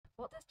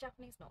What does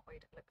Japanese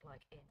knotweed look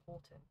like in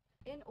autumn?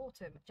 In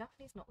autumn,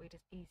 Japanese knotweed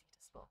is easy to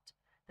spot.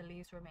 The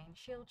leaves remain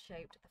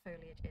shield-shaped, the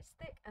foliage is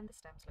thick, and the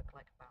stems look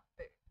like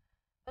bamboo.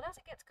 But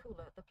as it gets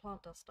cooler, the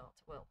plant does start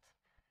to wilt.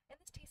 In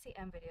this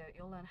TCM video,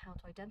 you'll learn how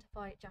to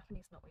identify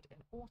Japanese knotweed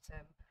in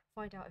autumn,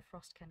 find out if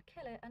frost can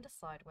kill it, and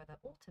decide whether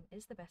autumn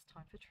is the best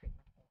time for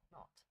treatment or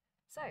not.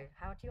 So,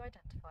 how do you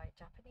identify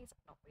Japanese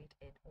knotweed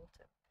in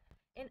autumn?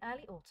 In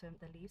early autumn,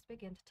 the leaves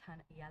begin to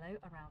turn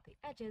yellow around the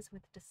edges,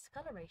 with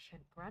discoloration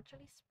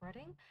gradually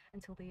spreading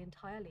until the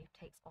entire leaf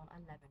takes on a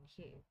lemon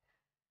hue.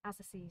 As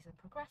the season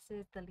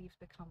progresses, the leaves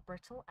become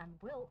brittle and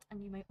wilt,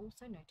 and you may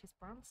also notice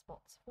brown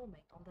spots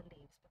forming on the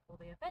leaves before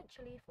they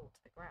eventually fall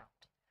to the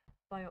ground.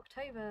 By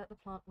October, the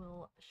plant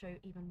will show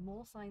even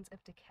more signs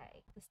of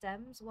decay. The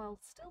stems, while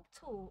still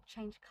tall,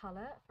 change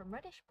colour from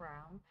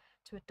reddish-brown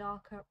to a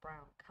darker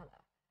brown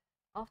colour.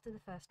 After the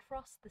first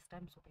frost, the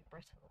stems will be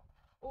brittle,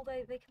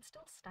 although they can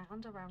still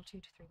stand around 2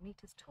 to 3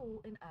 metres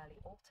tall in early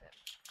autumn.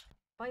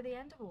 By the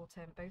end of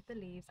autumn, both the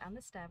leaves and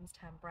the stems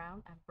turn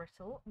brown and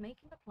brittle,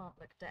 making the plant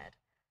look dead.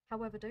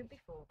 However, don't be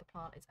fooled, the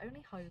plant is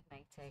only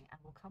hibernating and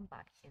will come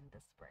back in the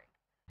spring.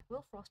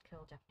 Will frost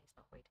kill Japanese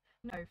knotweed?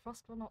 No,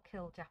 frost will not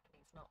kill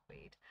Japanese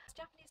knotweed. As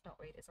Japanese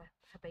knotweed is a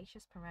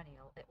herbaceous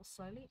perennial, it will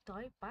slowly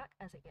die back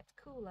as it gets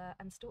cooler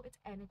and store its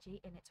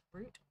energy in its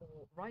root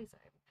or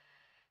rhizome.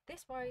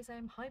 This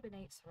rhizome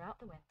hibernates throughout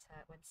the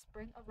winter. When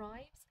spring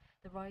arrives,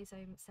 the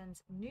rhizome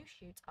sends new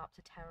shoots up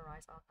to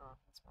terrorize our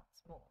gardens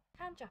once more.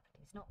 Can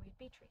Japanese knotweed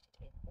be treated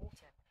in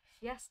autumn?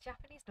 Yes,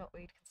 Japanese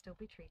knotweed can still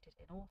be treated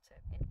in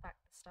autumn. In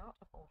fact, the start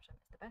of autumn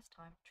is the best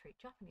time to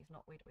treat Japanese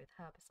knotweed with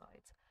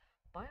herbicides.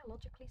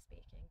 Biologically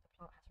speaking, the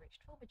plant has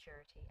reached full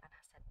maturity and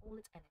has sent all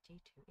its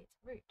energy to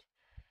its root.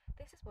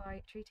 This is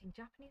why treating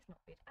Japanese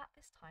knotweed at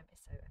this time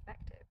is so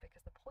effective,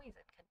 because the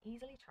poison can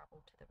easily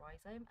travel to the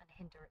rhizome and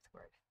hinder its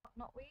growth.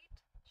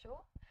 Knotweed?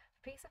 Sure?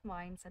 For peace of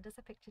mind, send us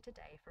a picture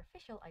today for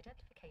official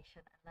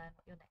identification and learn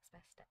what your next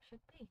best step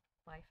should be.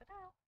 Bye for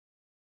now.